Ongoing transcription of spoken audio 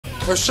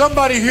there's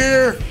somebody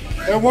here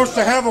that wants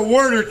to have a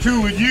word or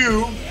two with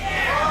you,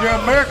 the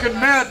American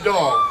Mad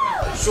Dog.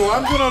 So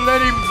I'm gonna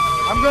let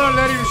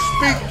him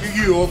speak to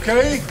you,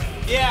 okay?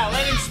 Yeah,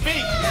 let him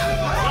speak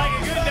like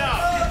a good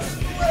dog.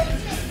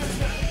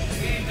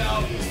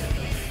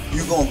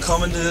 You're gonna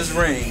come into this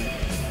ring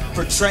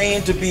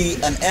portraying to be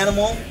an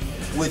animal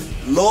with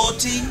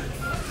loyalty,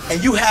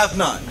 and you have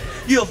none.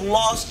 You have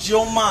lost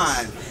your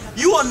mind.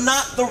 You are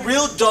not the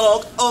real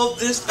dog of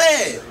this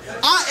fad.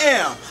 I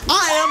am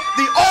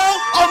the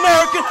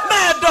all-American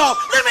Mad Dog.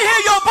 Let me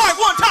hear your bark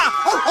one time.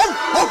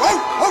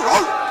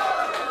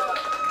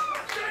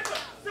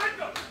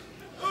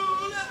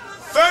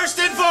 First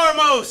and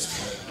foremost,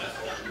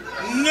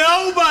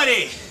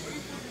 nobody,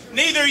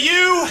 neither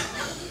you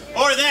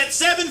or that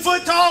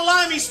 7-foot-tall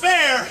limey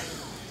spare,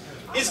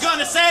 is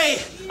gonna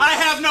say I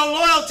have no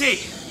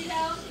loyalty.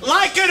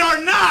 Like it or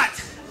not,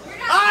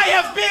 I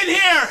have been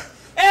here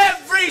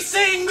every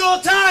single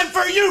time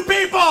for you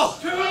people.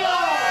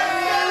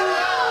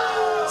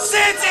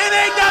 Since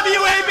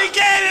NAWA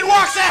began in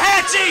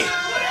Waxahachie,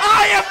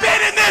 I have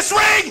been in this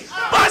ring,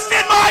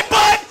 busting my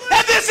butt,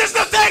 and this is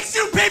the thanks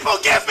you people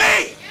give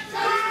me.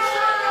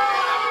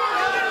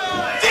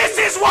 This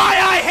is why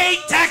I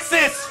hate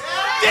Texas.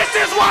 This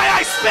is why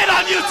I spit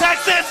on you,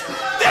 Texas.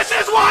 This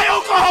is why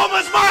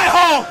Oklahoma's my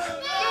home.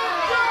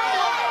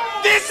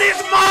 This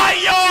is my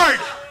yard.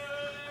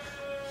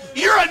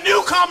 You're a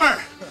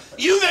newcomer.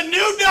 You the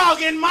new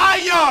dog in my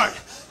yard.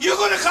 You're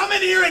gonna come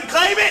in here and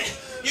claim it?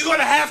 You're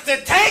gonna have to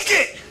take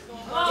it.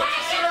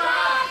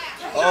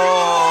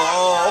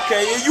 Oh,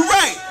 okay, yeah, you're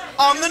right.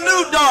 I'm the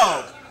new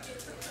dog.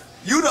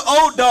 You the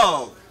old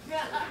dog.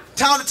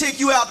 Time to take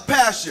you out to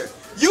pasture.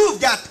 You've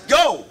got to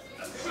go.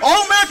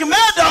 All American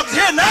Mad Dog is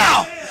here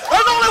now.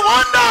 There's only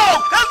one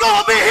dog that's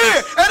gonna be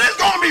here, and it's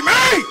gonna be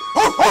me.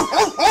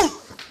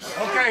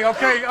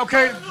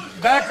 Okay.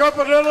 Back up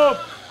a little.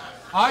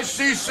 I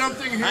see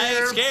something here. I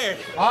ain't scared.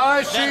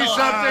 I see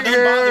something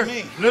don't bother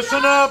here. me.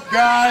 Listen up,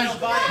 guys.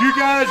 You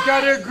guys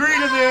got to agree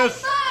to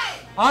this.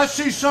 I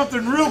see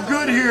something real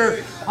good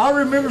here. I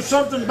remember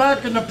something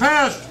back in the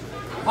past.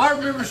 I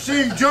remember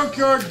seeing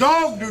Junkyard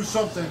Dog do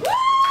something.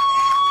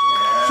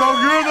 So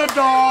you're the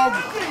dog.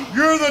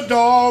 You're the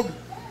dog.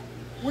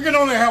 We can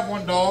only have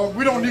one dog.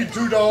 We don't need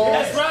two dogs.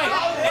 That's right. And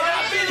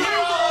I've been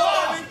here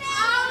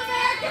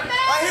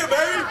Right here,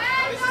 baby.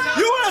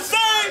 You wanna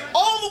say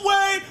all the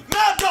way?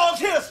 Mad Dog's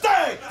here to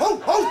stay. Ho,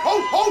 ho,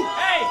 ho, ho.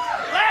 Hey,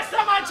 last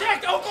time I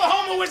checked,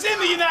 Oklahoma was in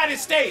the United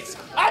States.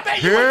 I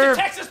bet you Here. went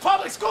to Texas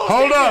public schools.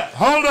 Hold didn't up,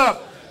 hold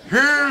up.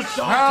 Here's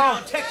how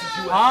Dogtown, Texas,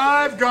 you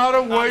I've got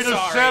a way I'm to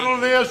sorry. settle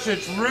this.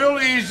 It's real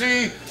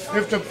easy.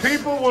 If the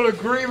people will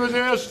agree with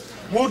this,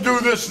 we'll do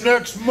this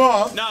next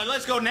month. No,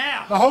 let's go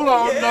now. Now, hold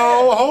on,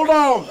 no, hold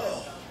on.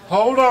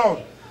 Hold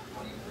on.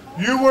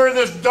 You wear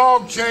this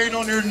dog chain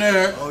on your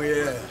neck. Oh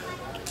yeah.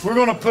 We're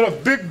gonna put a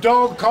big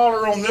dog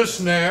collar on this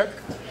neck.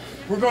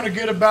 We're gonna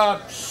get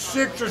about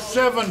 6 or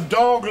 7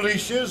 dog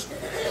leashes,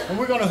 and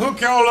we're gonna hook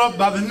y'all up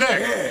by the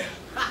neck.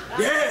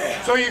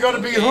 Yeah. So you're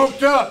gonna be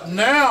hooked up.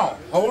 Now,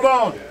 hold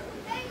on.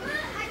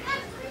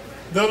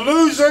 The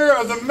loser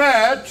of the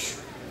match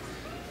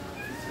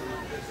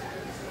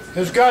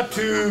has got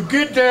to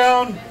get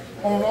down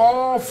on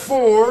all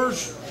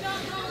fours.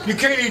 You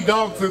can't eat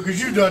dog food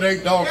because you done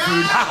ate dog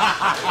food.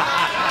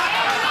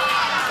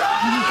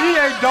 He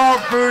ate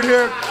dog food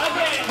here.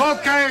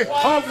 Okay,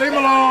 leave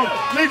him alone.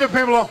 Leave the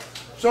people alone.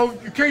 So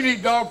you can't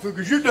eat dog food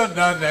because you done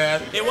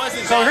that. It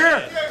wasn't So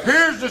that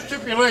here's the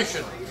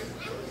stipulation.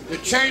 The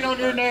chain on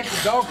your neck,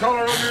 the dog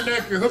collar on your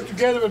neck, you're hooked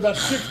together with about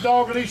 6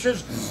 dog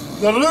leashes.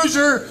 The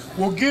loser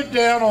will get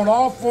down on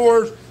all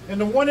fours, and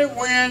the one that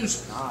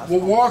wins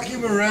will walk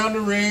him around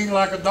the ring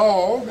like a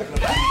dog.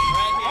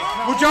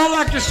 Would y'all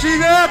like to see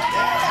that?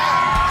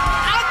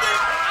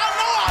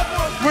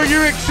 Will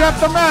you accept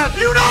the match?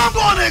 You know I'm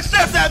going to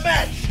accept that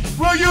match.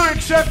 Will you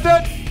accept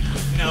it?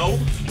 No.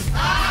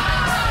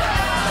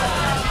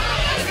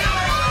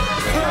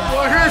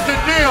 Well, here's the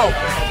deal.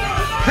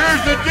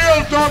 Here's the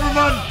deal,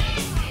 Doberman.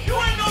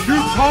 You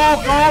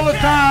talk all the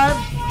time.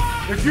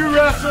 If you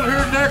wrestle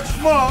here next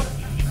month,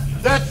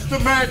 that's the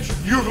match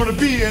you're going to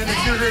be in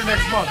if you're here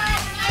next month.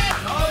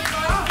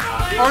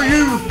 Are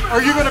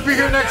you going to be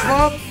here next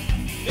month?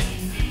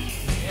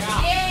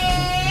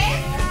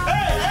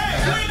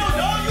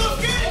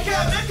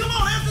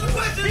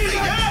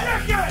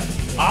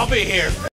 I'll be here.